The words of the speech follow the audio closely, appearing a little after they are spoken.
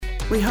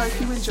We hope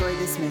you enjoy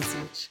this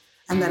message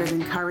and that it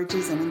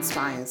encourages and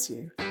inspires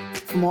you.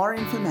 For more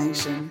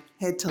information,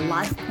 head to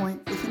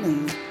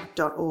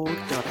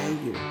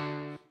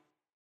lifepointwithane.org.au.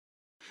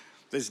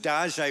 There's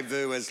deja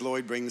vu as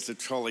Lloyd brings the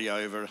trolley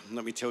over.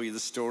 Let me tell you the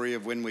story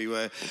of when we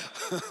went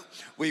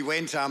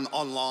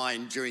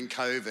online during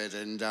COVID,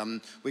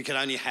 and we could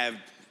only have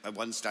at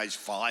one stage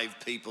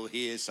 5 people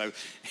here, so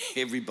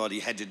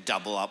everybody had to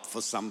double up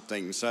for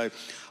something. So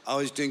I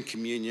was doing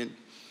communion,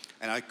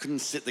 and I couldn't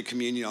sit the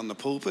communion on the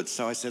pulpit,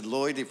 so I said,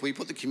 Lloyd, if we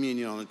put the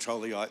communion on a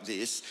trolley like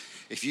this,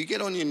 if you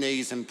get on your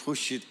knees and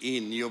push it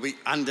in, you'll be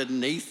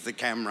underneath the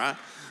camera.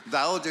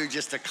 They'll do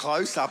just a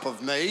close-up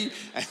of me,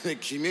 and the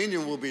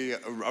communion will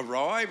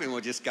arrive, and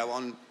we'll just go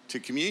on to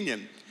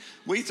communion.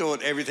 We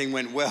thought everything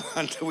went well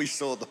until we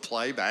saw the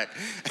playback.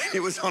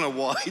 It was on a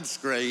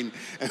widescreen,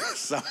 and for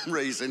some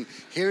reason,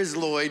 here's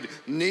Lloyd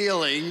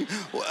kneeling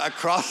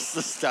across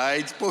the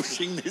stage,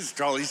 pushing this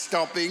trolley,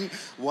 stopping,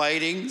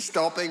 waiting,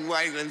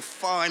 and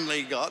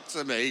finally got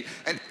to me,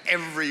 and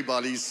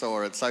everybody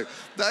saw it. So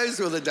those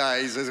were the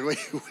days as we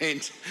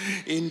went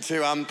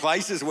into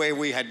places where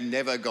we had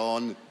never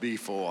gone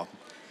before.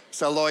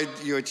 So Lloyd,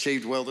 you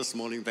achieved well this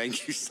morning.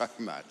 Thank you so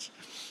much.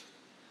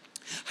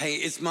 Hey,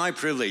 it's my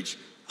privilege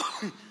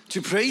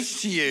to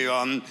preach to you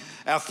on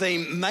our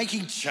theme,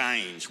 making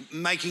change.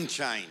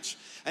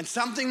 And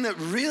something that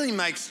really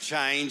makes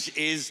change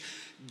is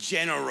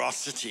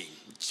generosity.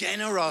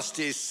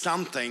 Generosity is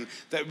something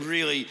that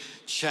really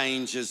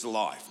changes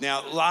life.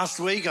 Now,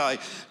 last week I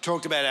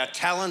talked about our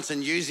talents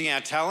and using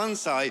our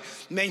talents. I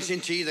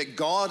mentioned to you that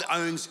God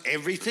owns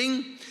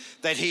everything,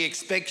 that he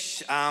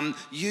expects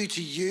you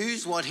to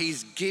use what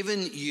he's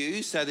given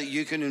you so that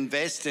you can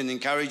invest and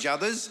encourage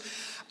others.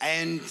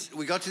 And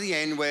we got to the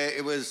end where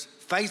it was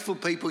faithful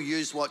people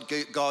use what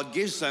God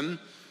gives them,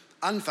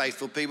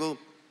 unfaithful people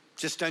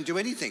just don't do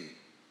anything.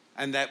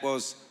 And that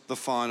was the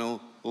final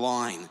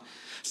line.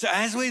 So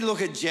as we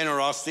look at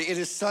generosity, it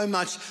is so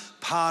much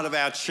part of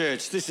our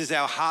church. This is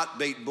our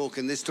heartbeat book,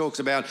 and this talks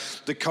about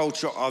the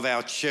culture of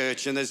our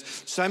church. And there's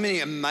so many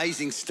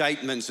amazing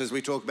statements as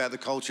we talk about the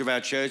culture of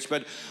our church.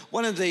 But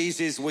one of these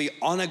is we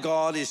honour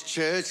God as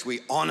church, we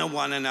honour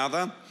one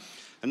another.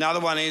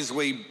 Another one is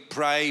we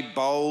pray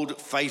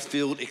bold,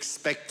 faith-filled,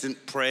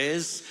 expectant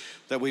prayers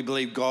that we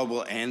believe God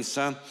will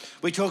answer.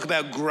 We talk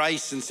about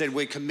grace and said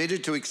we're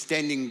committed to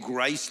extending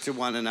grace to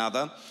one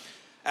another.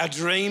 Our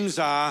dreams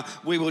are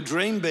we will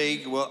dream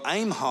big, we'll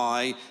aim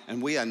high,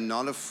 and we are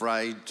not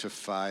afraid to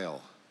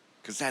fail,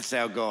 because that's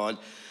our God.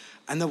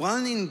 And the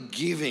one in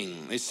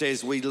giving, it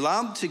says we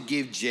love to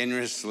give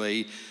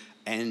generously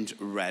and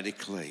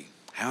radically.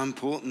 How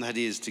important that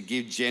is to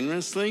give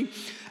generously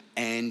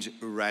and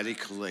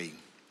radically.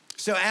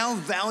 So our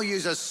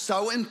values are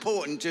so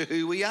important to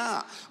who we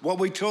are. What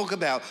we talk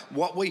about,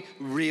 what we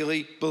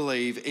really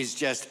believe is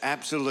just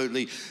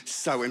absolutely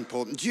so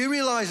important. Do you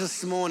realize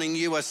this morning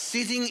you are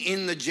sitting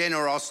in the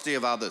generosity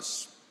of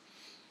others?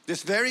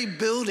 This very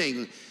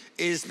building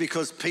is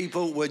because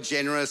people were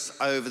generous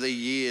over the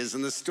years.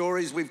 And the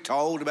stories we've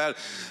told about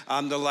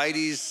the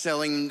ladies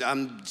selling,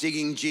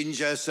 digging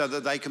ginger so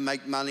that they can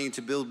make money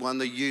to build one of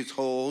the youth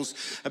halls,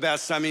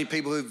 about so many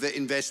people who've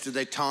invested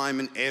their time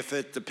and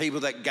effort, the people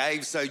that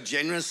gave so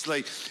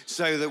generously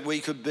so that we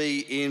could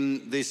be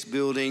in this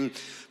building.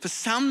 For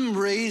some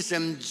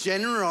reason,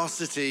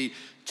 generosity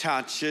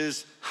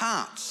touches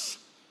hearts.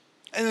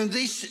 And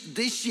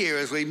this year,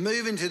 as we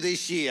move into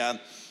this year,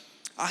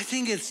 I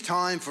think it's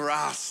time for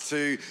us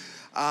to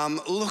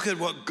look at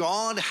what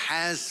God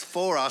has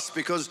for us,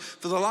 because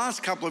for the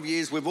last couple of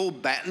years, we've all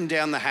battened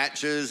down the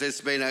hatches.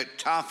 It's been a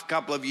tough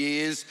couple of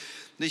years.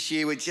 This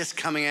year, we're just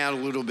coming out a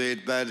little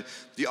bit, but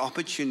the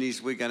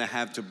opportunities we're going to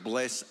have to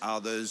bless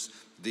others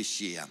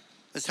this year.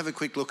 Let's have a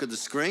quick look at the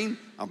screen.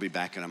 I'll be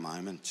back in a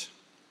moment.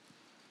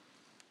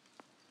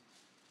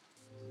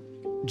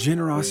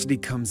 Generosity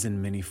comes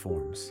in many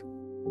forms.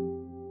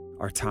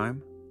 Our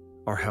time,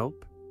 our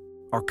help,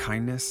 our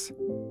kindness,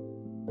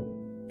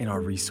 and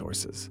our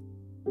resources.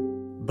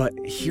 But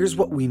here's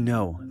what we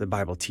know the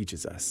Bible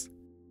teaches us.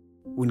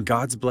 When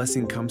God's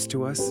blessing comes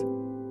to us,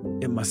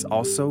 it must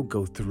also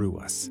go through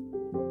us.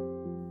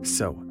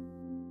 So,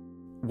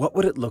 what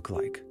would it look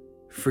like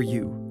for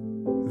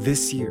you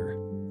this year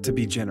to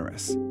be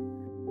generous?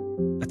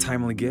 A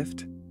timely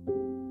gift?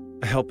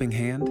 A helping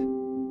hand?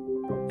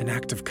 An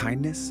act of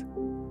kindness?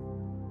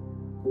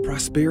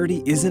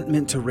 Prosperity isn't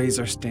meant to raise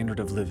our standard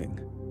of living,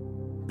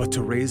 but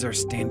to raise our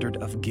standard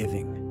of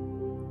giving.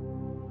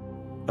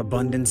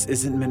 Abundance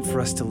isn't meant for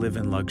us to live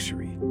in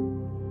luxury,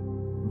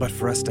 but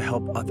for us to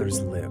help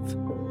others live.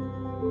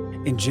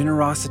 And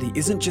generosity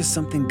isn't just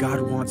something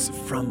God wants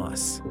from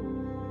us,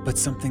 but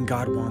something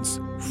God wants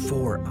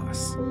for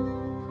us.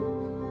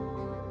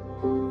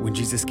 When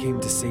Jesus came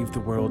to save the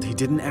world, he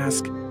didn't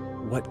ask,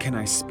 "What can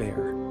I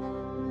spare?"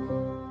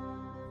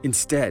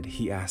 Instead,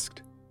 he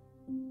asked,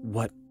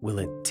 "What will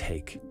it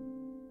take?"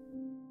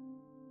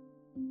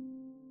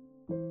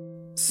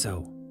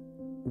 So,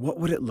 what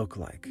would it look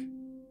like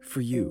for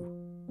you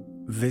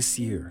this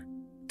year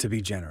to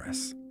be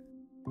generous?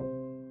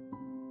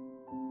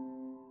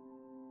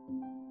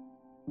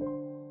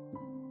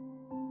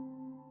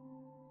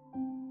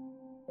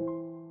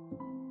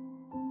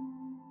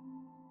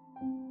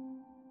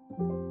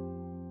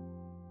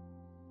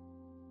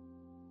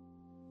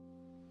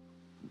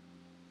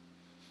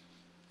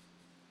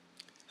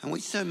 And we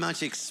so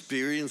much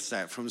experience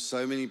that from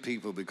so many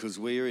people because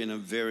we're in a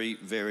very,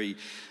 very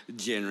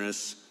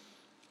generous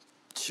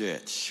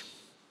church.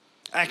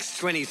 Acts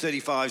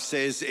 20:35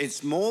 says,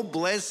 it's more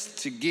blessed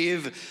to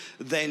give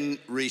than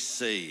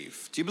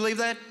receive. Do you believe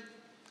that?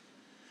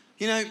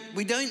 You know,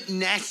 we don't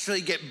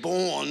naturally get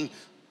born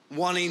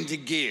wanting to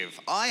give.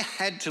 I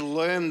had to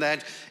learn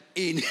that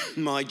in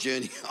my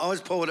journey. I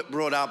was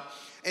brought up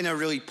in a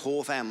really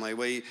poor family.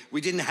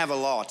 We didn't have a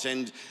lot,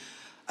 and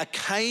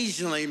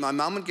occasionally my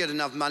mum would get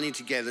enough money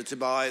together to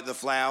buy the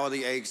flour,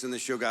 the eggs and the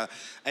sugar,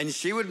 and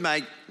she would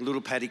make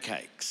little patty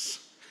cakes.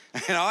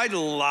 And I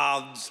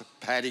loved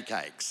patty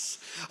cakes.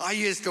 I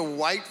used to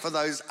wait for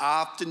those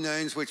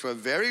afternoons, which were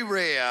very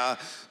rare,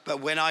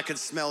 but when I could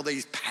smell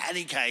these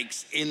patty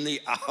cakes in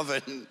the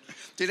oven.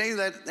 Did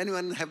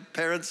anyone have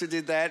parents who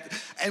did that?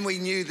 And we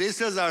knew this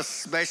was our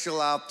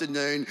special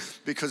afternoon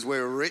because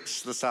we're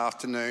rich this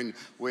afternoon.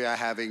 We are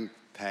having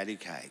patty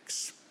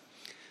cakes.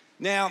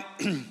 Now,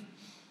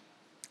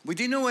 we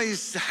didn't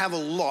always have a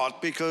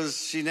lot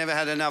because she never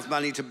had enough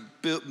money to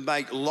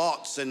make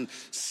lots and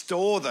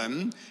store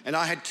them. And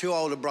I had 2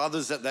 older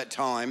brothers at that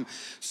time.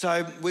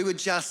 So we would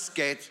just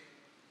get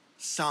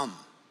some.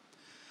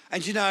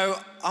 And you know,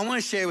 I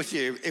want to share with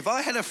you, if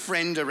I had a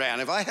friend around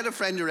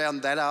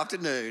that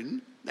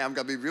afternoon, now I'm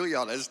going to be really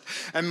honest,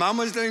 and Mum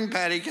was doing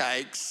patty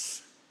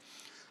cakes,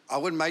 I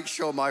would make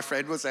sure my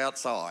friend was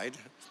outside.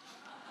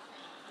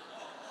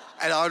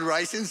 And I would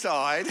race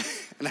inside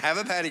and have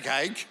a patty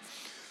cake,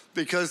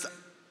 because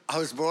I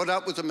was brought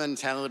up with the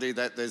mentality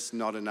that there's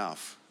not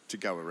enough to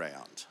go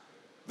around.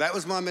 That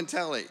was my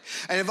mentality.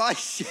 And if I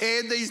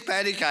shared these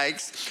patty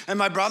cakes and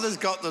my brothers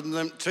got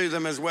them to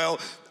them as well,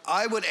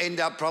 I would end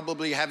up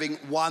probably having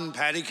 1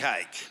 patty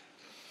cake.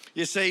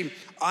 You see,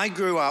 I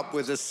grew up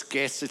with a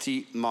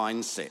scarcity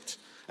mindset.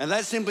 And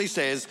that simply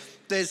says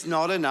there's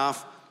not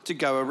enough to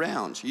go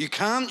around. You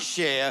can't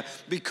share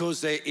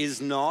because there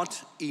is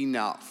not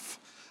enough.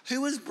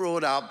 Who was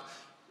brought up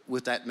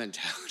with that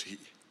mentality?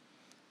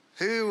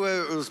 Who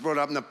was brought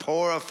up in a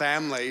poorer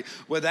family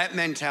where that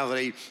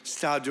mentality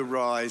started to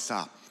rise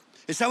up?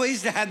 It's so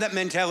easy to have that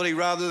mentality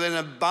rather than an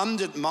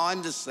abundant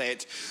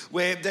mindset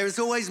where there's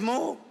always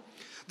more.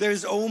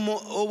 There's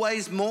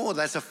always more.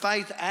 That's a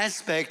faith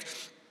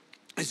aspect.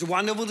 It's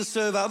wonderful to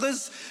serve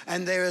others,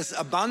 and there is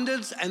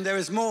abundance and there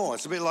is more.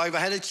 It's a bit like I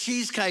had a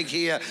cheesecake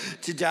here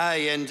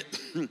today, and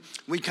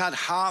we cut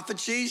half a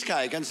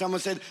cheesecake, and someone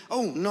said,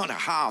 "Oh, not a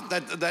half.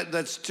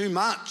 That's too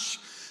much."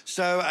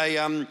 So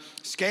a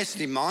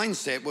scarcity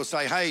mindset will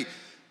say, hey,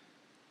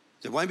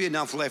 there won't be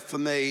enough left for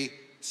me,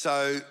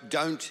 so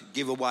don't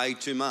give away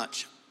too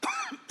much.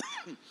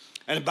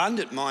 An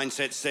abundant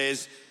mindset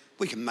says,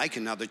 we can make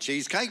another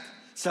cheesecake,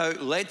 so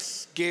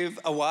let's give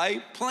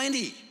away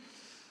plenty.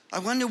 I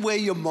wonder where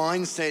your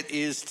mindset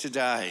is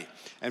today,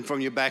 and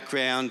from your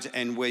background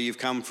and where you've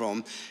come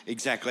from,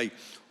 exactly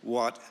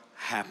what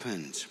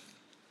happened.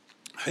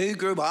 Who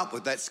grew up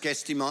with that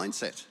scarcity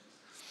mindset?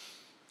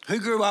 Who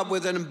grew up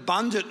with an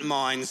abundant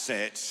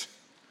mindset?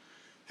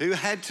 Who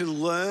had to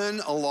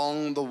learn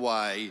along the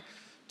way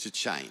to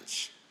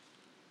change?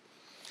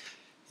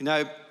 You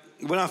know,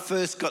 when I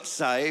first got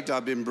saved,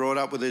 I'd been brought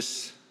up with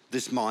this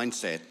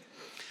mindset.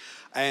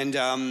 And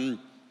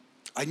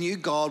I knew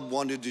God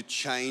wanted to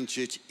change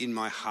it in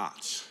my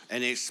heart.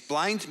 And He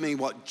explained to me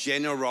what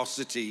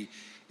generosity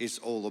is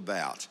all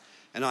about.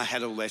 And I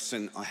had a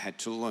lesson I had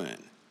to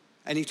learn.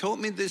 And He taught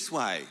me this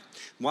way.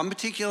 One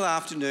particular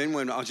afternoon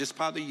when I was just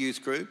part of the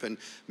youth group, and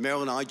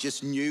Meryl and I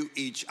just knew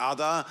each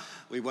other.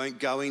 We weren't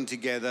going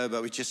together,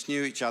 but we just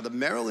knew each other.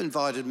 Meryl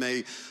invited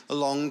me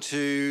along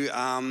to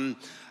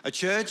a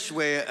church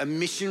where a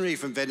missionary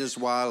from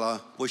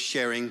Venezuela was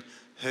sharing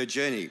her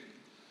journey.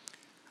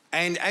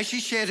 And as she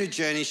shared her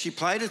journey, she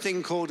played a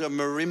thing called a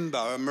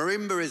marimba. A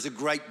marimba is a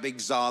great big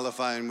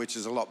xylophone, which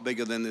is a lot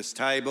bigger than this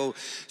table.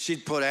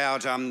 She'd put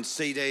out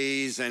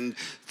CDs and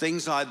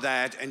things like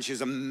that, and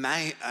she's an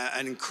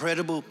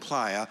incredible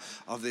player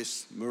of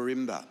this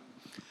marimba.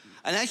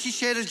 And as she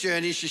shared her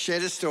journey, she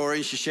shared her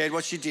story, she shared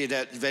what she did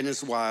at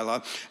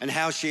Venezuela and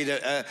how she'd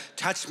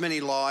touched many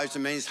lives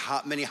and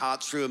many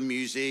hearts through her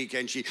music,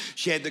 and she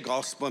shared the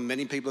gospel and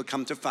many people had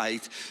come to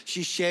faith.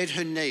 She shared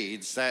her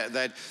needs,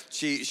 that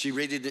she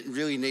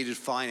really needed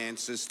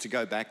finances to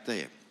go back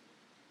there.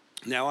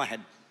 Now, I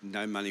had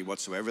no money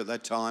whatsoever at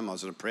that time. I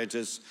was an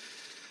apprentice,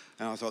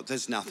 and I thought,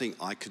 there's nothing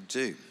I could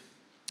do.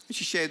 And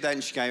she shared that,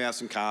 and she gave out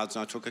some cards,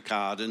 and I took a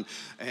card, and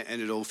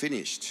it all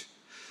finished.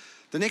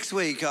 The next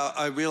week,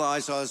 I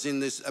realised I was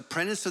in this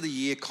Apprentice of the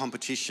Year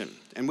competition.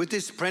 And with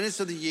this Apprentice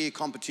of the Year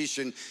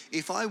competition,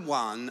 if I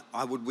won,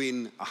 I would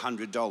win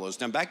 $100.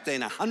 Now, back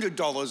then,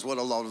 $100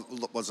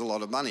 was a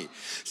lot of money.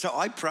 So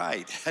I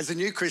prayed. As a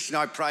new Christian,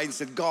 I prayed and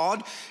said,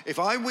 God, if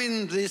I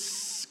win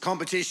this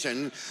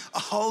competition,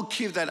 I'll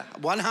give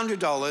that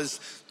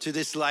 $100 to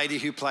this lady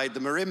who played the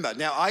marimba.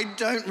 Now, I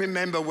don't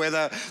remember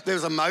whether there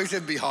was a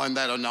motive behind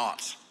that or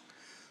not.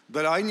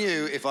 But I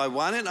knew if I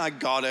won it and I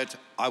got it,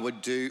 I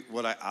would do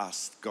what I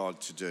asked God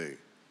to do.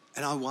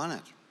 And I won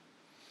it.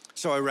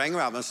 So I rang her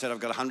up and I said, I've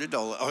got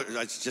 $100.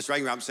 I just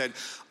rang her up and said,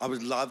 I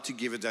would love to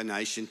give a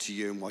donation to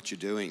you and what you're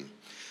doing.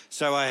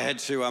 So I had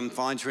to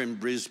find her in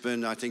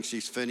Brisbane. I think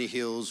she's Ferny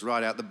Hills,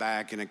 right out the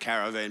back in a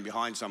caravan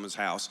behind someone's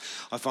house.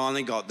 I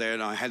finally got there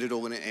and I had it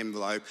all in an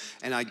envelope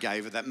and I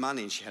gave her that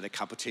money. And she had a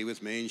cup of tea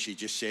with me and she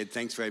just said,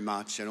 thanks very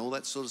much and all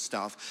that sort of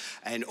stuff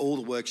and all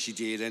the work she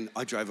did, and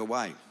I drove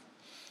away.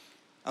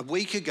 A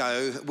week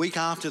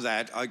after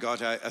that, I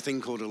got a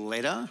thing called a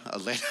letter.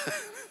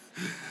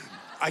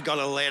 I got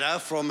a letter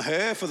from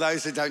her. For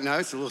those who don't know,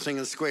 it's a little thing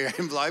in a square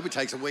envelope. It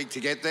takes a week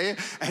to get there.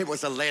 And it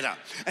was a letter.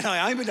 And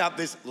I opened up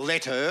this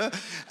letter.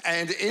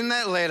 And in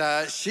that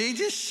letter, she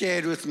just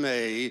shared with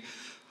me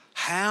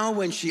how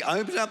when she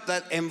opened up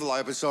that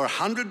envelope and saw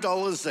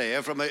 $100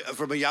 there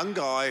from a young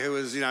guy who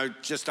was,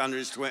 just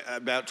under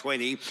about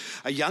 20,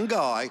 a young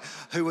guy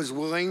who was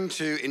willing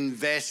to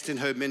invest in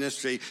her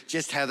ministry,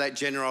 just how that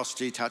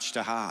generosity touched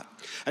her heart.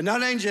 And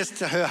not only just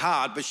to her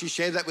heart, but she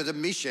shared that with a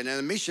mission. And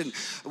the mission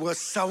was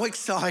so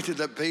excited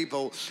that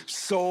people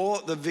saw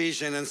the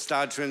vision and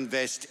started to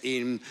invest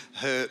in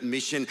her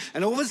mission.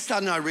 And all of a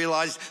sudden I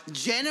realized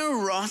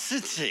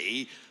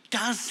generosity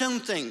does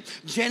something.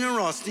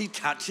 Generosity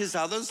touches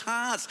others'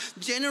 hearts.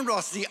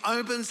 Generosity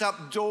opens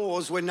up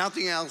doors where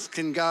nothing else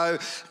can go.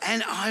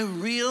 And I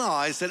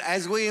realize that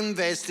as we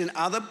invest in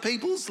other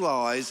people's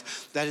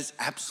lives, that is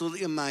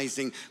absolutely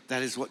amazing.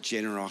 That is what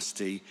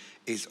generosity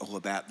is all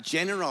about.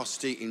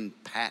 Generosity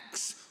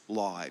impacts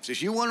lives.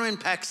 If you want to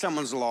impact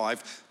someone's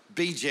life,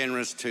 be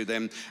generous to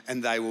them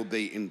and they will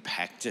be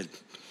impacted.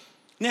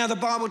 Now, the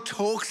Bible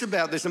talks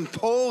about this, and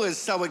Paul is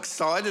so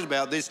excited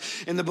about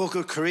this in the book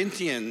of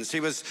Corinthians. He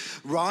was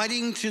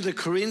writing to the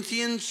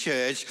Corinthian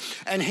church,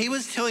 and he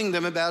was telling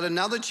them about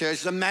another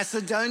church, the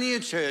Macedonia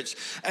church.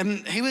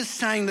 And he was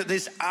saying that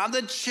this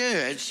other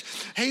church,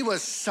 he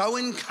was so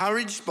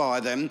encouraged by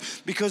them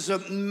because the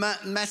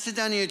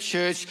Macedonia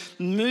church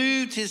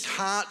moved his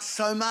heart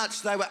so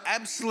much. They were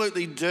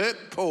absolutely dirt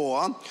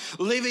poor,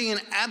 living in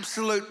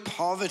absolute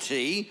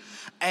poverty.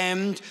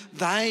 And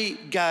they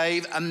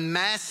gave a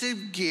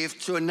massive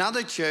gift to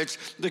another church,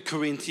 the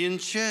Corinthian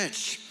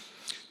church.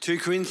 2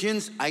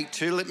 Corinthians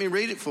 8:2, let me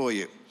read it for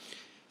you.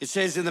 It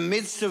says, in the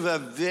midst of a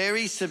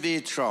very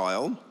severe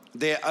trial,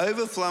 their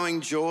overflowing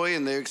joy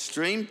and their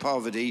extreme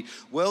poverty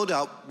welled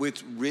up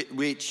with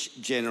rich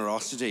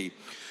generosity.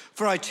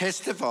 For I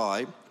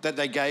testify that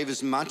they gave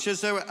as much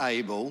as they were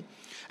able,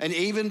 and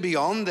even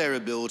beyond their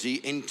ability,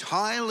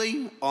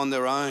 entirely on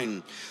their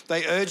own.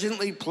 They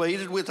urgently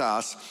pleaded with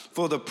us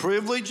for the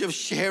privilege of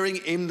sharing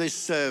in this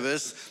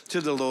service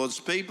to the Lord's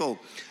people.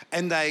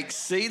 And they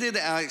exceeded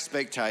our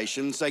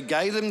expectations. They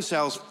gave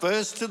themselves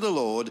first to the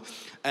Lord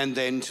and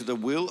then to the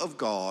will of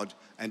God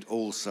and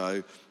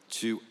also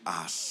to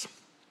us.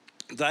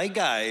 They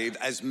gave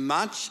as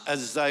much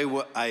as they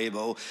were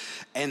able,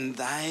 and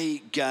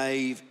they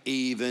gave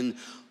even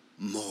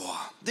more.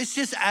 This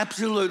just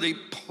absolutely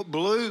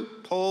blew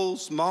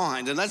Paul's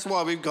mind, and that's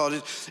why we've got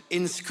it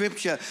in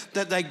Scripture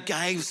that they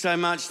gave so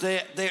much.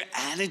 Their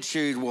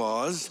attitude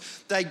was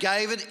they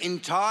gave it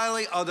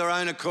entirely of their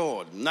own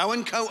accord. No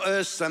one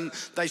coerced them.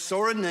 They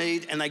saw a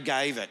need and they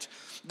gave it.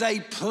 They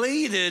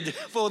pleaded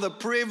for the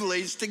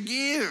privilege to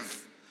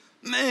give.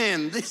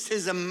 Man, this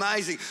is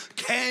amazing.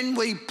 Can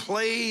we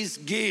please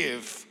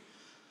give?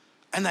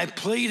 And they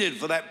pleaded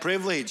for that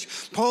privilege.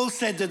 Paul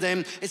said to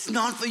them, it's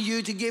not for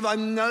you to give. I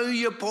know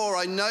you're poor.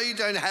 I know you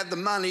don't have the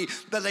money.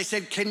 But they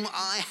said, can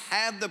I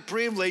have the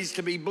privilege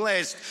to be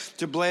blessed,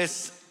 to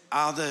bless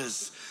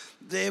others?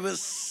 There was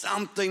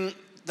something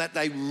that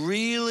they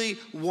really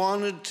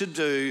wanted to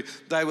do.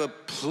 They were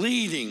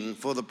pleading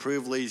for the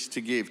privilege to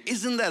give.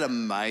 Isn't that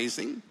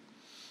amazing?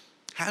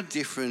 How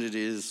different it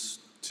is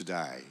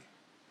today.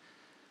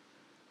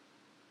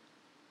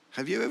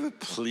 Have you ever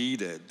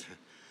pleaded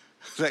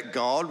that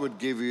God would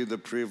give you the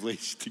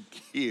privilege to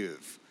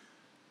give?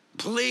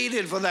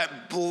 Pleaded for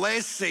that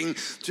blessing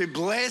to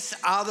bless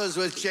others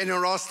with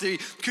generosity,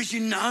 because you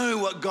know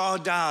what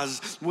God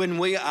does when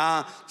we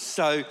are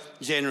so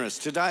generous.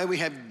 Today we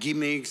have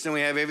gimmicks and we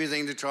have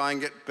everything to try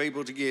and get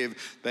people to give.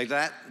 But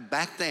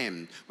back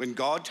then, when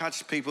God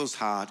touched people's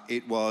heart,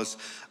 it was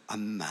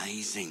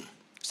amazing.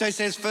 So it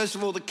says, first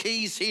of all, the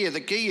key's here.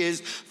 The key is,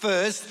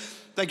 first,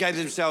 they gave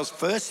themselves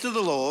first to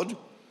the Lord,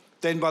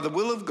 then by the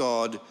will of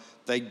God,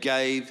 they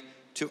gave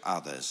to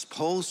others.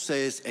 Paul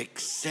says,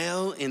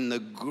 excel in the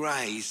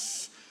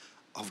grace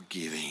of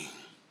giving.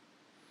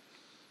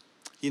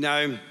 You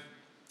know,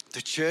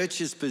 the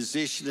church is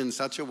positioned in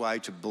such a way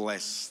to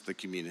bless the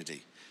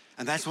community.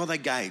 And that's what they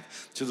gave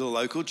to the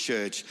local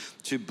church,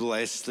 to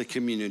bless the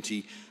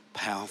community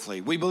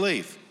powerfully. We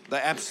believe,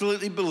 they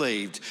absolutely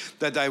believed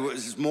that they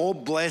was more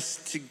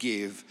blessed to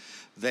give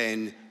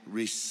than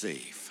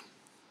receive.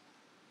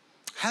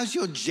 How's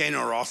your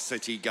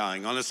generosity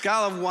going? On a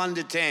scale of 1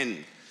 to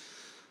 10,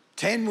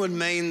 10 would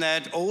mean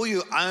that all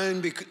you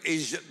own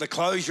is the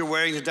clothes you're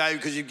wearing today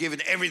because you've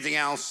given everything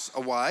else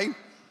away.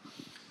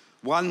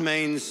 1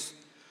 means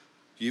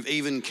you've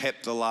even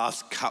kept the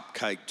last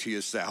cupcake to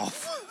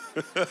yourself.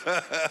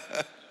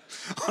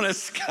 On a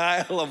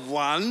scale of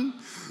 1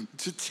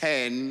 to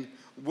 10,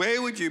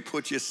 where would you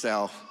put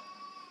yourself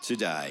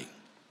today?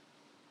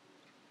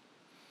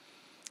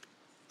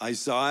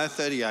 Isaiah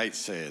 38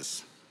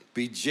 says,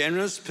 "Be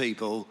generous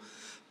people,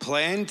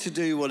 plan to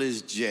do what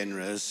is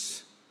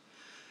generous.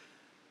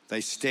 They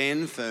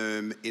stand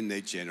firm in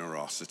their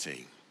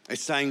generosity."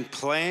 It's saying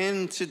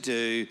plan to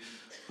do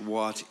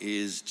what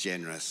is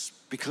generous,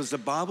 because the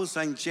Bible's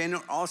saying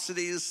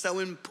generosity is so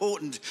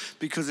important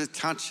because it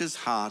touches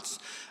hearts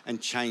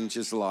and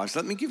changes lives.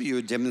 Let me give you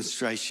a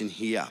demonstration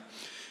here.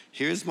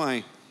 Here's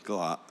my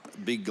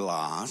big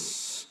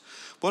glass.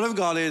 What I've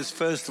got is,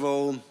 first of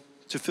all,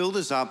 to fill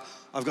this up,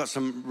 I've got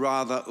some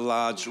rather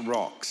large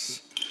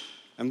rocks.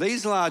 And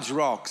these large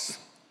rocks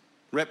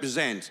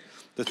represent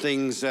the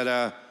things that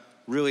are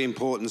really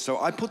important. So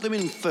I put them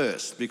in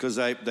first because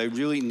they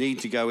really need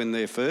to go in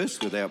there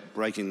first without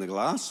breaking the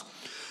glass.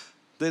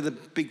 They're the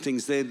big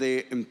things.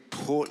 They're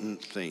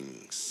important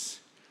things.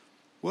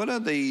 What are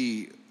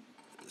the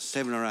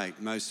 7 or 8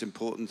 most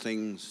important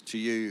things to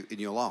you in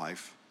your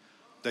life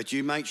that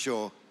you make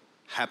sure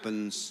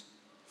happens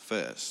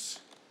first?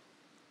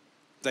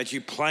 That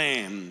you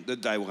plan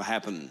that they will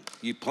happen.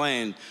 You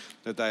plan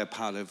that they are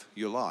part of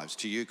your lives.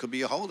 To you, it could be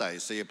your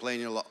holidays. So you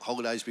plan your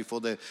holidays before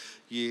the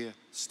year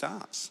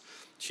starts.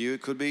 To you,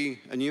 it could be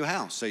a new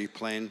house. So you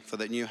plan for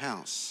that new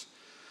house.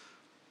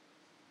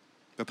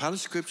 But part of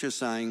Scripture is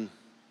saying,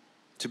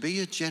 to be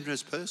a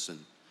generous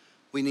person,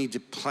 we need to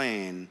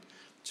plan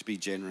to be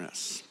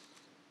generous.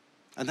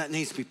 And that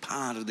needs to be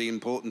part of the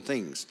important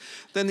things.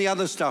 Then the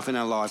other stuff in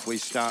our life, we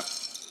start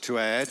to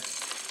add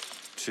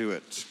to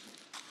it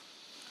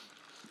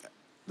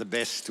the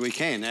best we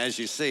can. As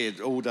you see, it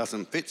all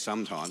doesn't fit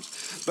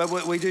sometimes. But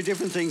we do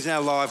different things in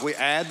our life. We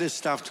add this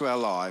stuff to our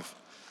life,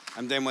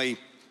 and then we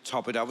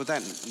top it up with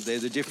that. They're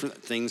the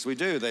different things we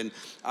do. Then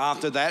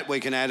after that, we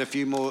can add a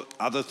few more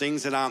other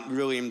things that aren't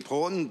really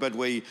important, but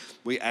we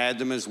add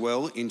them as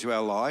well into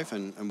our life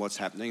and what's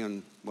happening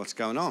and what's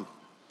going on.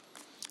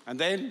 And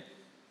then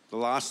the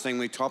last thing,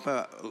 we top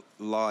our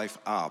life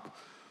up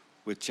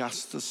with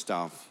just the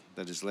stuff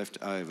that is left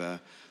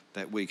over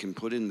that we can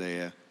put in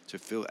there to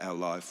fill our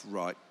life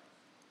right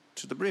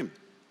to the brim.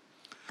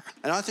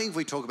 And I think if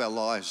we talk about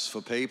lives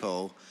for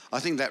people, I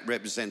think that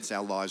represents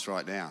our lives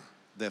right now.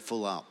 They're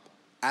full up,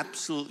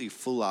 absolutely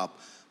full up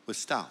with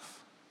stuff.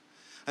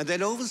 And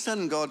then all of a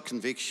sudden God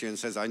convicts you and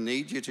says, I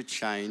need you to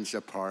change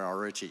the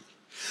priority.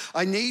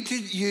 I need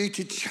you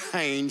to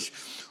change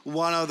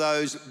one of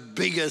those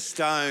bigger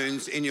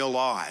stones in your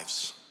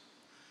lives.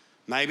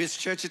 Maybe it's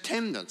church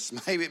attendance.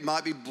 Maybe it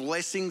might be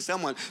blessing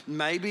someone.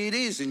 Maybe it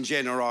is in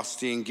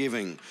generosity and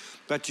giving.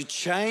 But to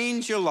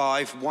change your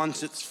life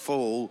once it's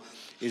full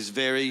is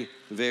very,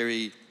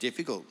 very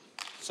difficult.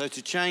 So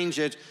to change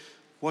it,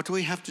 what do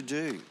we have to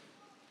do?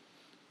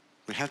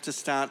 We have to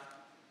start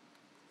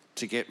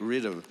to get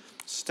rid of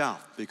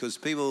stuff, because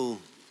people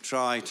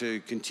try to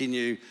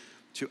continue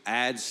to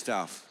add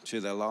stuff to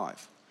their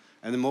life.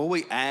 And the more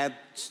we add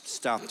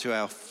stuff to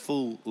our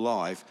full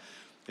life,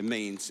 it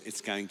means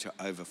it's going to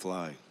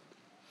overflow.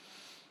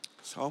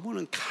 So I want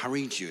to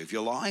encourage you, if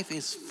your life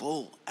is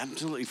full,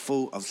 absolutely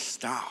full of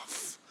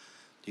stuff,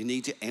 you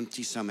need to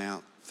empty some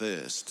out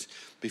first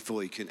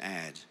before you can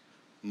add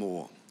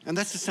more. And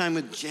that's the same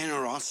with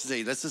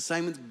generosity. That's the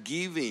same with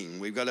giving.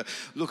 We've got to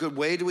look at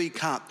where do we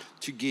cut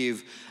to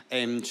give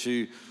and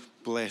to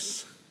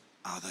bless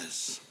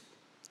others.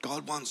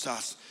 God wants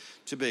us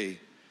to be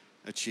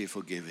a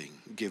cheerful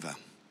giver.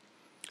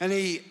 And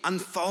he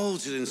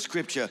unfolds it in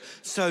Scripture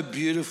so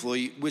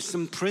beautifully with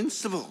some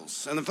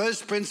principles. And the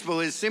first principle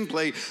is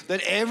simply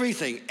that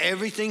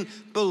everything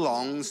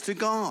belongs to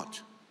God.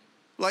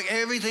 Like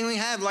everything we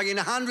have, like in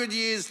 100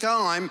 years'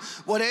 time,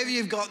 whatever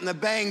you've got in the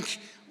bank,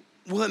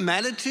 will it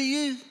matter to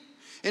you?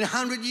 In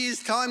 100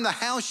 years' time, the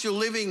house you're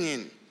living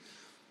in,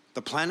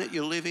 the planet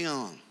you're living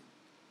on,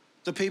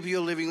 the people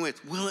you're living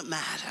with, will it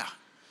matter?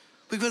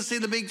 We've got to see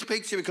the big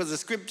picture, because the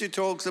Scripture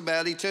talks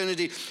about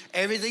eternity.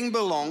 Everything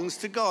belongs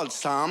to God.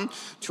 Psalm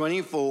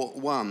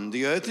 24:1.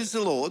 The earth is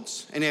the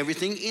Lord's and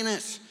everything in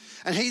it.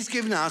 And he's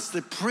given us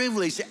the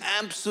privilege, the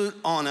absolute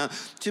honour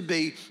to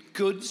be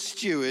good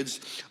stewards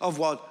of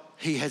what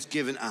he has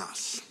given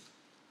us.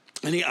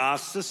 And he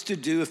asks us to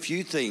do a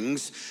few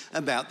things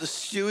about the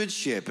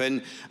stewardship.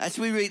 And as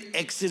we read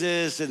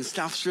Exodus and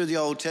stuff through the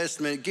Old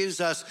Testament, it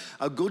gives us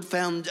a good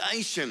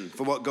foundation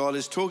for what God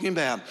is talking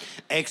about.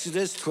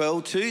 Exodus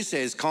 12:2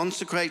 says,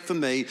 consecrate for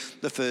me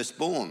the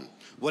firstborn.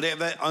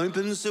 Whatever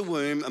opens the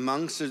womb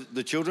amongst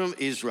the children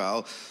of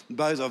Israel,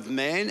 both of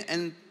man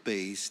and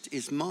beast,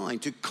 is mine.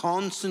 To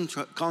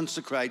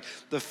consecrate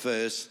the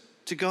first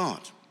to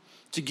God.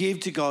 To give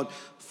to God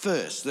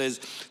first.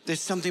 There's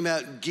something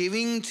about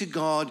giving to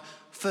God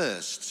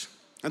first.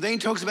 And then he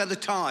talks about the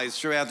tithes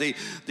throughout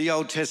the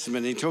Old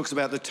Testament. He talks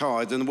about the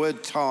tithe, and the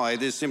word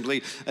tithe is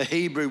simply a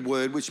Hebrew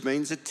word which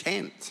means a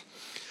tenth.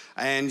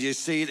 And you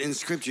see it in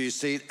Scripture, you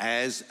see it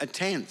as a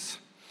tenth.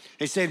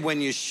 He said,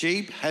 when your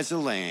sheep has a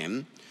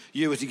lamb,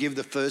 you are to give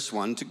the first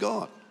one to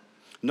God,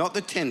 not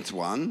the 10th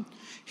one.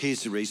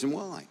 Here's the reason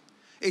why.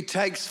 It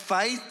takes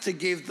faith to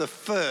give the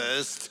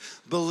first,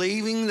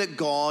 believing that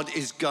God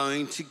is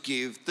going to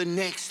give the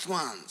next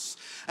ones.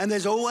 And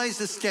there's always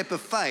a step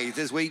of faith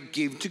as we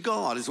give to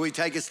God. As we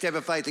take a step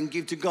of faith and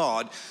give to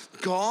God,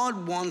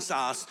 God wants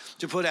us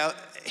to put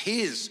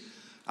his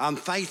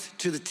faith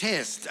to the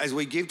test as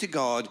we give to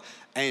God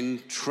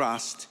and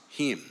trust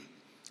him.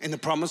 In the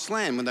promised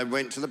land, when they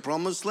went to the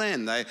promised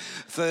land, the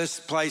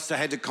first place they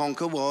had to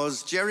conquer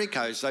was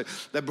Jericho. So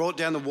they brought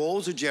down the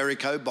walls of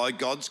Jericho by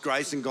God's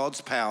grace and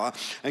God's power.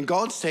 And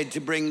God said to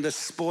bring the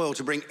spoil,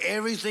 to bring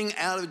everything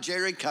out of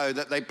Jericho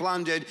that they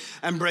plundered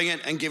and bring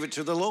it and give it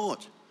to the Lord.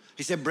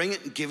 He said, bring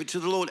it and give it to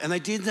the Lord. And they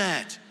did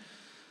that.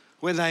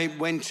 When they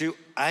went to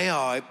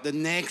Ai, the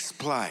next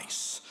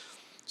place,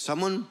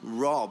 someone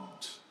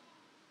robbed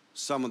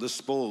some of the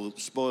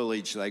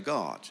spoilage they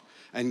got.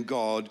 And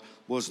God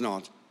was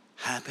not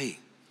happy,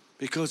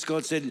 because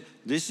God said,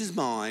 this is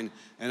mine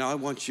and I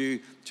want you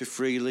to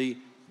freely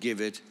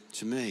give it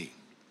to me.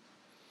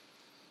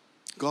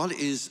 God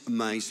is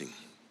amazing.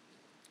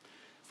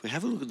 If we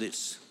have a look at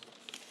this,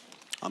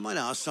 I might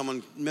ask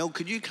someone, Mel,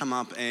 could you come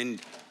up and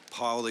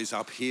pile these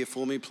up here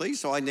for me, please?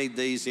 So I need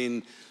these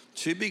in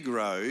 2 big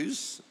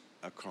rows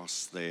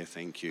across there,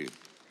 thank you.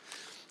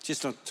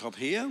 Just on top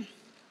here.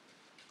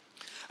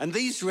 And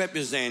these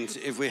represent,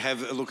 if we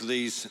have a look at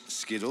these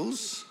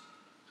Skittles,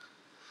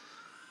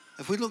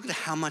 if we look at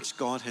how much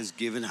God has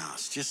given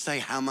us, just say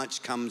how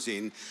much comes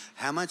in,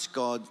 how much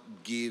God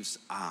gives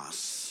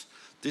us.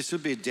 This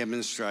would be a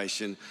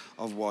demonstration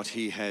of what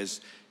he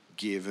has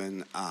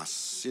given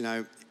us. You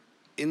know,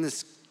 in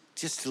this,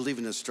 just to live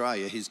in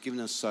Australia, he's given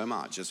us so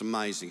much. It's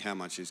amazing how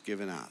much he's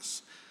given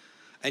us.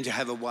 And to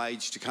have a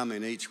wage to come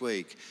in each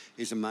week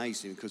is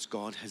amazing, because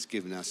God has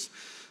given us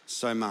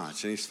so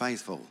much and he's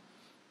faithful.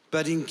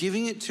 But in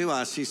giving it to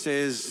us, he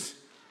says,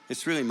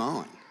 it's really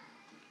mine.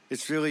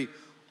 It's really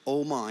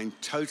all mine,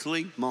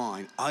 totally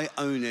mine. I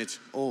own it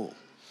all.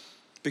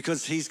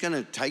 Because he's going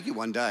to take it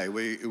one day.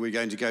 We're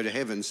going to go to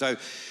heaven. So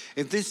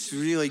if this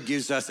really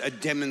gives us a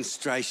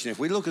demonstration, if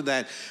we look at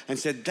that and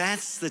said,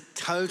 that's the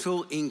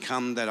total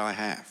income that I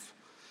have.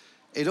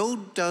 It all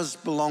does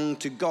belong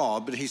to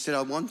God, but he said,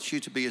 I want you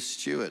to be a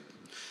steward.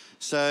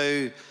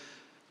 So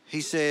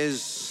he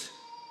says,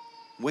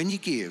 when you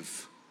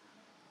give,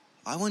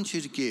 I want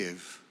you to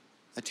give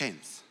a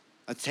tenth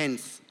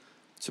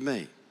to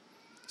me.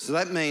 So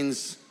that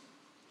means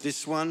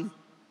this one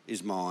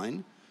is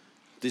mine,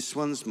 this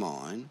one's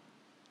mine,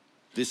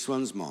 this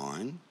one's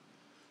mine,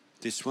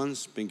 this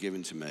one's been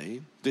given to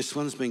me, this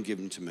one's been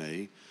given to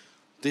me,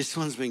 this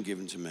one's been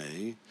given to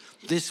me,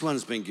 this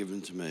one's been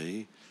given to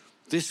me,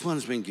 this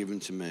one's been given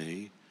to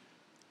me,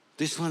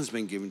 this one's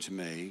been given to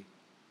me.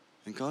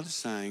 And God is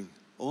saying,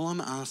 all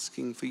I'm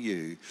asking for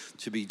you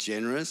to be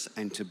generous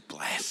and to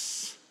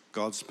bless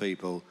God's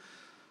people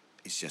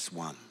is just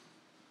one.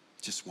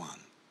 Just one.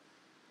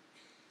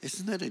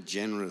 Isn't that a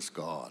generous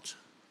God?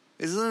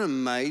 Isn't it an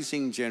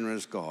amazing,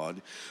 generous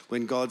God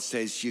when God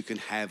says you can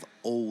have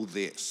all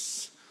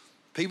this?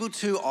 People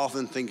too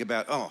often think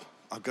about, oh,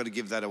 I've got to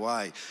give that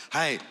away.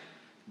 Hey,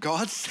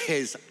 God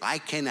says I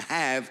can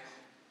have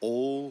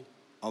all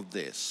of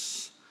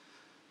this.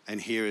 And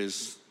here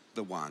is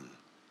the one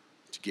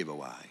to give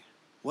away.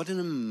 What an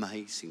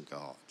amazing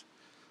God.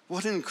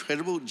 What an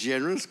incredible,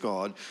 generous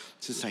God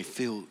to say,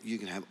 Phil, you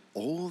can have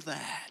all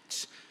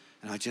that.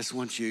 And I just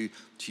want you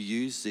to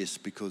use this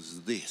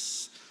because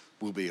this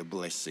will be a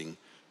blessing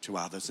to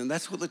others. And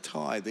that's what the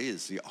tithe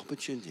is, the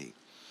opportunity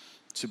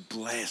to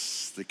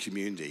bless the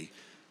community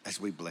as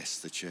we bless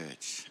the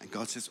church. And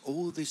God says,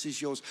 all this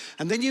is yours.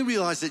 And then you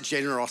realize that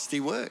generosity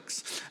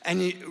works.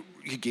 And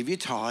you give your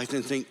tithe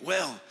and think,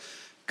 well,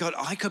 God,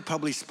 I could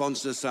probably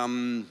sponsor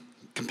some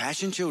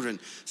Compassion Children.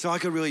 So I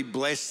could really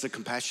bless the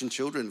Compassion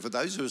Children. For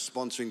those who are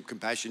sponsoring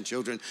Compassion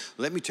Children,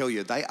 let me tell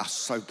you, they are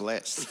so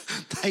blessed.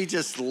 They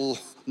just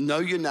know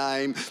your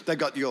name. They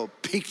got your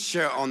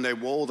picture on their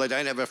wall. They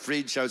don't have a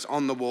fridge, so it's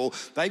on the wall.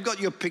 They've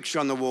got your picture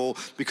on the wall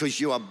because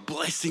you are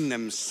blessing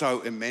them so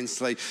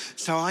immensely.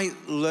 So I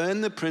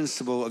learned the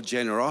principle of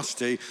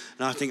generosity,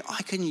 and I think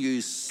I can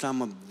use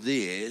some of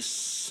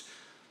this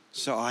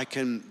so I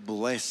can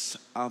bless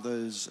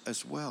others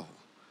as well.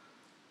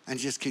 And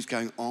it just keeps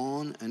going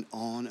on and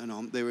on and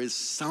on. There is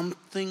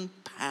something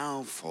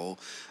powerful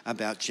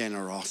about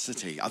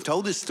generosity. I've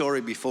told this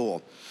story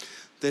before.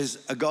 There's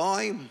a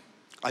guy,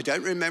 I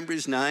don't remember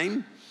his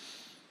name.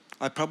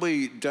 I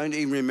probably don't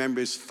even remember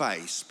his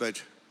face,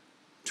 but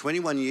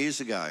 21 years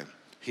ago,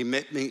 he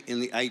met me in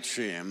the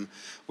atrium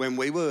when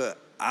we were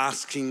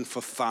asking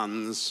for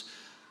funds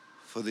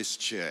for this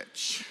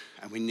church.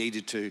 And we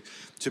needed to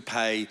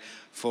pay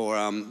for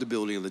the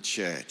building of the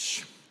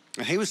church.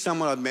 And he was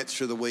someone I'd met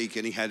through the week,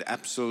 and he had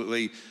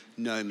absolutely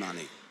no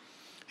money.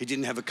 He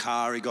didn't have a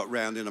car, he got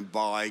round in a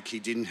bike, he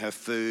didn't have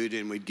food,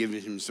 and we'd given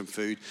him some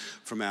food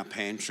from our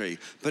pantry.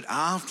 But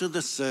after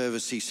the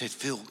service, he said,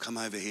 Phil, come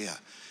over here.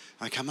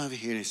 I come over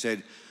here and he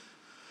said,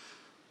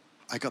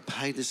 I got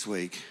paid this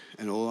week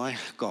and all I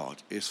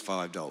got is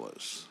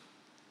 $5.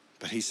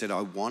 But he said,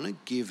 I want to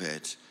give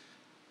it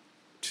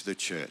to the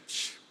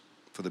church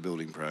for the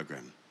building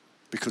program.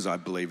 because I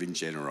believe in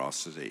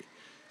generosity.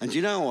 And do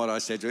you know what I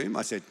said to him?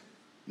 I said,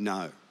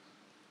 no.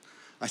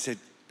 I said,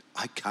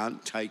 I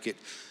can't take it.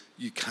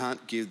 You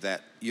can't give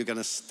that. You're going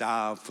to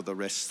starve for the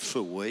rest of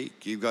the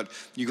week. You've got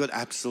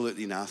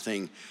absolutely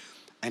nothing.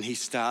 And he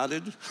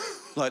started,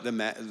 like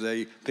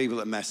the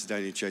people at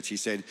Macedonia Church, he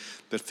said,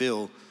 but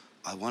Phil,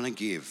 I want to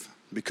give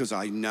because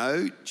I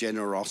know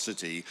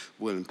generosity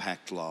will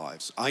impact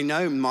lives. I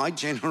know my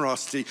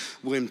generosity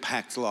will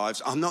impact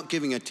lives. I'm not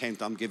giving a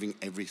tenth, I'm giving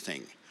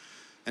everything.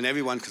 And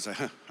everyone could say,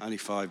 only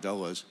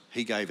 $5.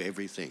 He gave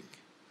everything.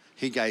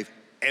 He gave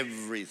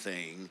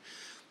everything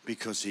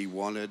because he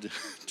wanted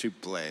to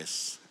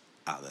bless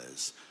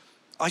others.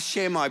 I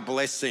share my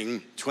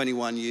blessing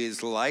 21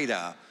 years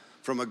later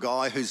from a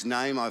guy whose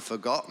name I've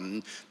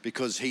forgotten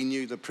because he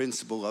knew the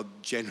principle of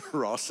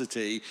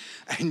generosity,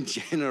 and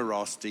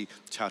generosity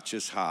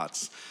touches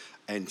hearts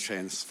and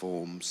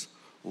transforms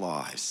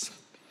lives.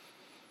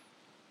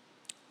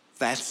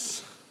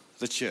 That's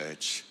the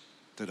church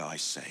that I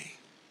see.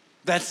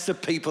 That's the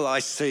people I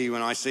see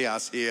when I see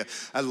us here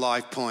at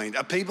Life Point.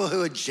 Are people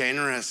who are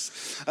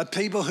generous, are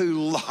people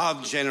who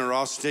love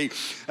generosity,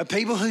 are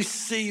people who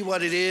see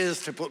what it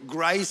is to put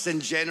grace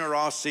and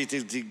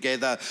generosity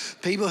together,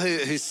 people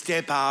who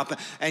step up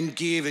and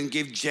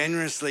give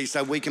generously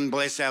so we can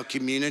bless our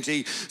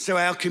community, so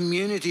our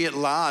community at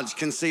large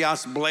can see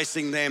us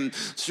blessing them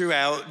through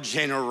our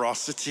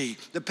generosity.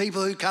 The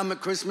people who come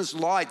at Christmas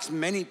lights,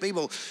 many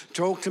people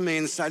talk to me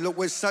and say, look,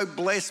 we're so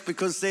blessed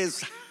because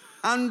there's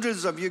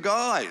hundreds of you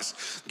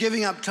guys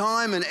giving up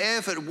time and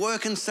effort,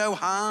 working so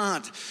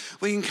hard.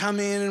 We can come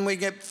in and we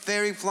get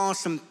fairy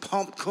floss and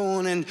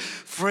popcorn and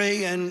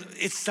free, and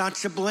it's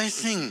such a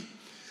blessing.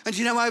 And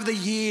you know, over the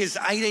years,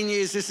 18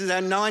 years, this is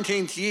our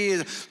 19th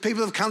year,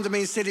 people have come to me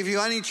and said, if you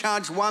only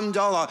charge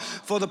 $1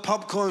 for the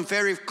popcorn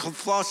fairy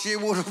floss, you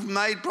would have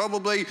made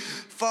probably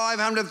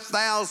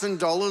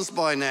 $500,000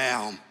 by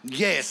now.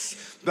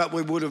 Yes, but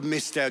we would have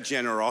missed our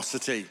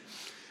generosity.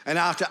 And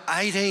after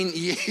 18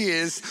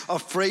 years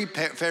of free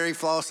fairy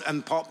floss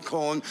and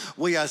popcorn,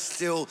 we are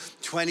still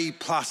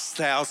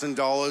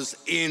 $20,000+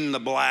 in the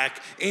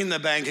black, in the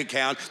bank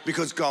account,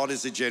 because God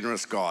is a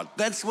generous God.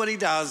 That's what he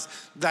does.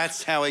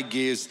 That's how he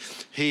gives.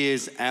 He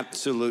is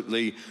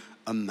absolutely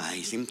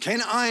amazing.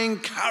 Can I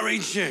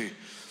encourage you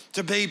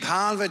to be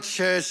part of a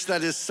church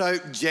that is so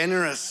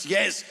generous?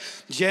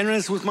 Yes,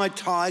 generous with my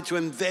tithe, to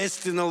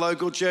invest in the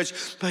local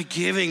church by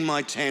giving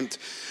my tenth.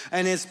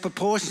 And it's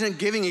proportionate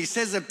giving. He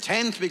says a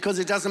tenth because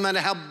it doesn't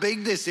matter how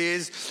big this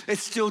is,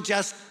 it's still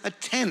just a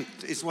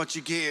tenth is what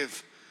you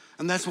give.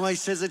 And that's why he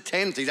says a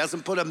tenth. He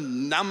doesn't put a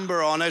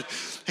number on it.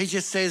 He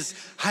just says,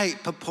 hey,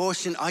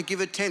 proportion, I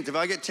give a tenth. If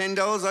I get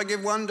 $10, I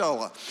give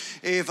 $1.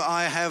 If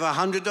I have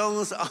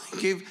 $100, I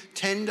give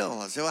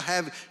 $10. If I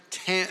have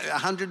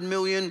 100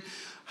 million,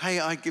 hey,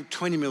 I give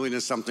 20 million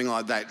or something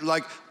like that.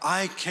 Like,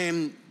 I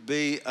can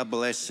be a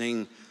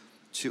blessing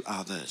to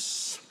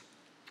others.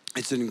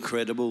 It's an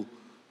incredible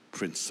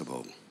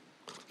principle.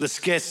 The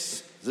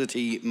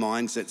scarcity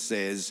mindset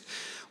says,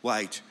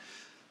 wait,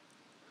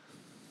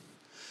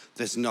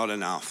 there's not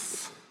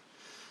enough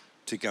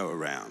to go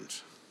around.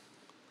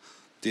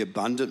 The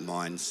abundant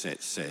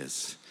mindset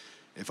says,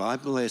 if I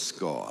bless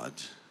God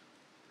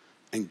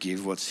and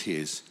give what's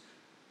his,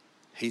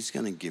 he's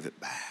going to give it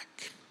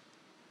back.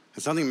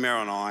 It's something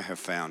Meryl and I have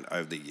found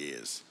over the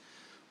years.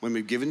 When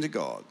we've given to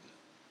God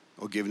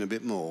or given a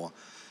bit more,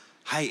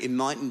 hey, it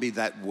mightn't be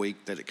that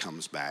week that it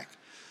comes back,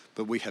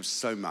 but we have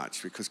so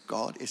much because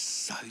God is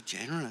so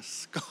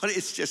generous. God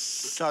is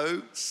just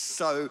so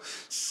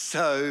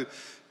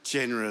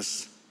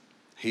generous.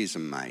 He's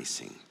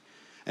amazing.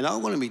 And I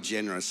want to be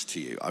generous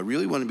to you. I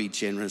really want to be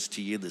generous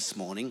to you this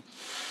morning.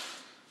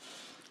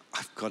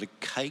 I've got a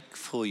cake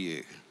for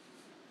you.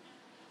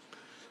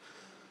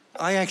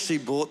 I actually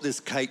bought this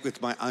cake with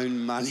my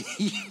own money.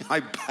 I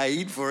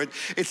paid for it.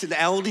 It's an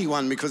Aldi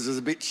one because it was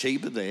a bit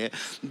cheaper there.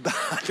 But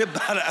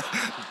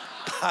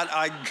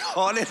I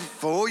got it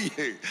for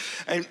you.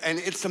 And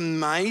it's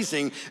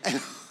amazing.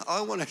 And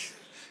I want to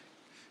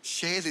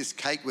share this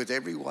cake with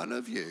every one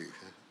of you.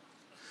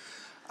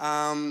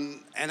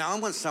 And I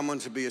want someone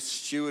to be a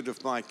steward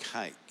of my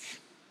cake.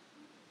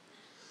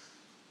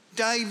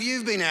 Dave,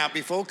 you've been out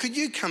before. Could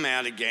you come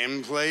out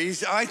again,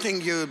 please? I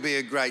think you would be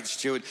a great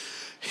steward.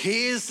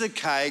 Here's the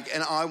cake,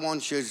 and I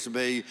want you to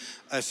be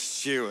a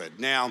steward.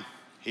 Now,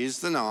 here's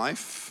the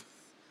knife.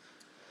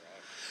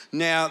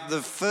 Now,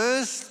 the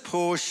first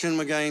portion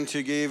we're going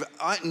to give,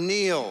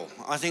 Neil.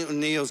 I think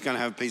Neil's going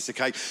to have a piece of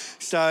cake.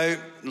 So,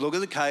 look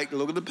at the cake,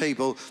 look at the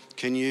people.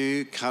 Can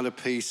you cut a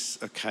piece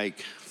of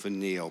cake for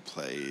Neil,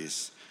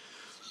 please?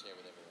 Share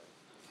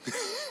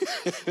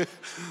with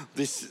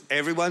everyone.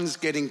 Everyone's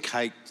getting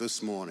cake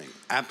this morning.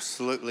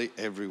 Absolutely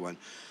everyone.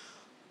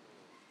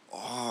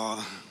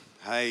 Oh,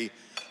 hey,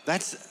 I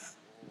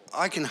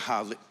can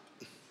hardly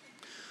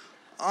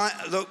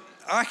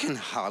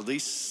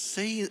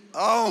see.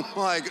 Oh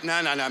my,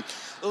 no.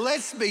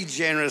 Let's be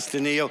generous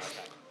to Neil.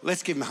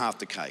 Let's give him half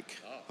the cake.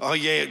 Oh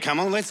yeah, come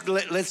on, let's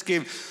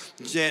give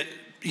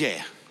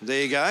Yeah,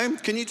 there you go.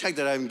 Can you take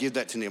that over and give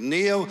that to Neil?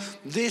 Neil,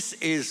 this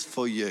is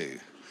for you.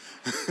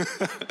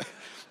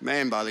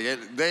 Man, by the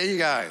end, there you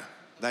go.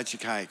 That's your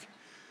cake.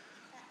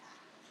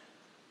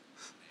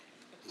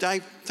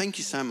 Dave, thank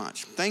you so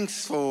much.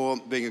 Thanks for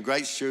being a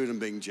great steward and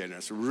being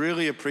generous.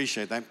 Really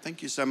appreciate that.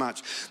 Thank you so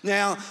much.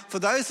 Now, for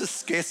those with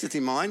scarcity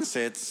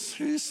mindsets,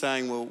 who's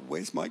saying, well,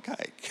 where's my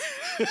cake?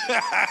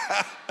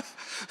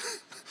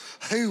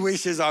 Who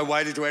wishes I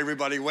waited till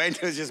everybody went?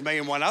 It was just me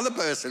and one other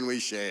person we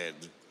shared.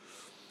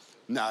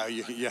 No,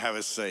 you have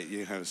a seat.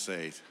 You have a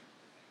seat.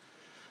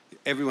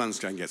 Everyone's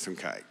going to get some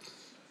cake.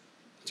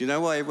 Do you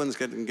know why everyone's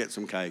going to get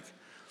some cake?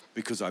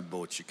 Because I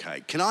bought you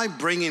cake. Can I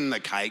bring in the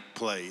cake,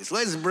 please?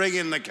 Let's bring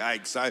in the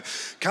cake. So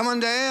come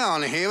on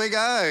down. Here we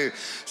go.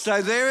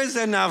 So there is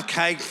enough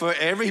cake for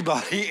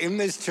everybody in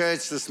this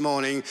church this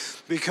morning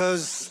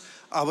because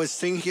I was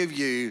thinking of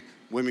you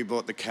when we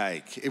bought the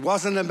cake. It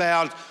wasn't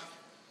about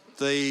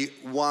the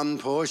one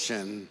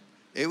portion.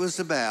 It was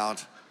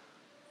about,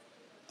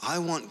 I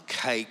want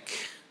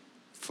cake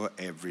for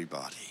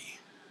everybody.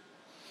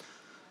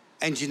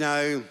 And you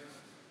know,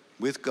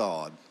 with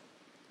God,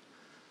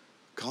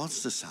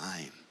 God's the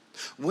same.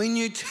 When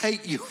you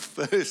take your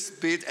first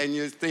bit and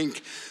you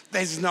think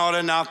there's not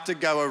enough to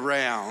go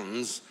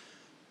around,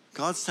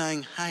 God's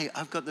saying, hey,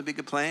 I've got the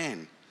bigger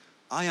plan.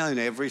 I own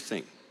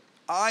everything.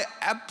 I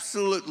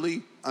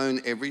absolutely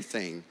own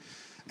everything.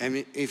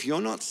 And if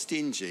you're not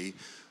stingy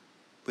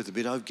with the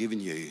bit I've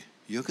given you,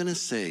 you're going to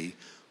see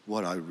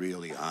what I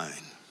really own.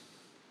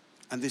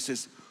 And this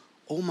is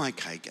all my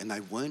cake, and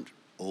they weren't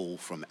all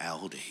from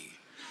Aldi.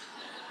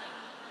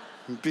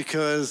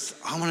 Because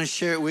I want to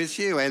share it with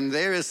you. And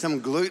there is some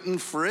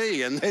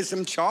gluten-free, and there's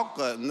some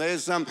chocolate, and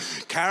there's some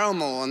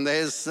caramel, and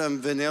there's some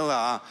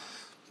vanilla,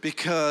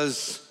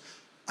 because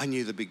I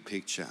knew the big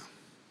picture.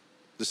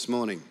 This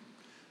morning,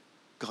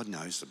 God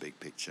knows the big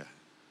picture.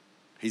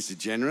 He's a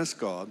generous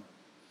God.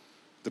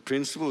 The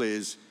principle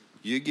is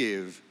you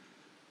give,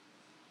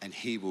 and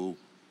he will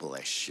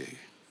bless you.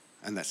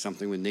 And that's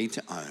something we need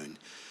to own,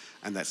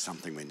 and that's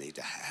something we need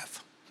to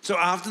have. So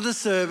after the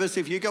service,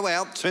 if you go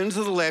out, turn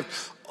to the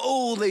left,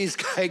 all these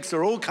cakes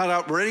are all cut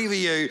up, ready for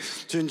you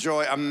to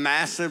enjoy a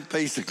massive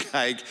piece of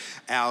cake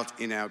out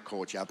in our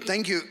courtyard.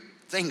 Thank you.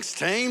 Thanks,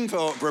 team,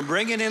 for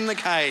bringing in the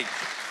cake.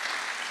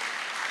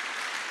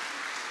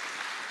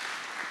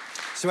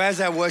 So as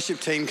our worship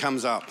team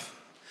comes up,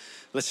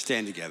 let's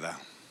stand together.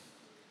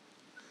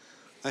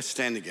 Let's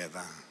stand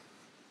together.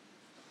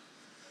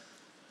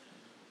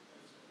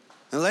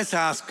 And let's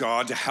ask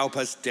God to help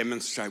us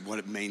demonstrate what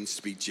it means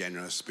to be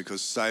generous,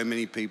 because so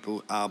many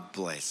people are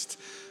blessed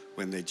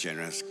when they're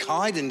generous.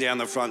 Kaiden down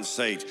the front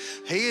seat,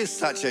 he is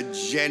such a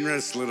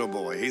generous little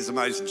boy. He's the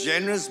most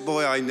generous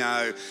boy I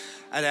know.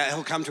 And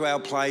he'll come to our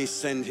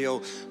place and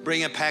he'll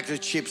bring a packet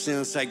of chips and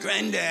he'll say,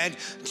 Granddad,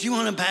 do you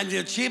want a packet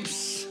of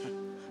chips?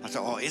 I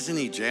thought, oh, isn't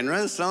he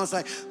generous? And I was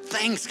like,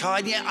 thanks,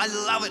 Kaiden. Yeah, I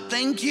love it.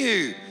 Thank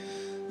you.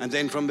 And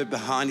then from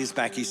behind his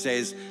back, he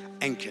says,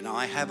 and can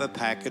I have a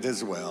packet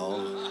as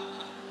well?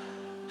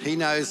 He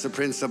knows the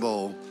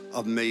principle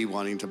of me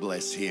wanting to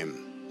bless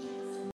him.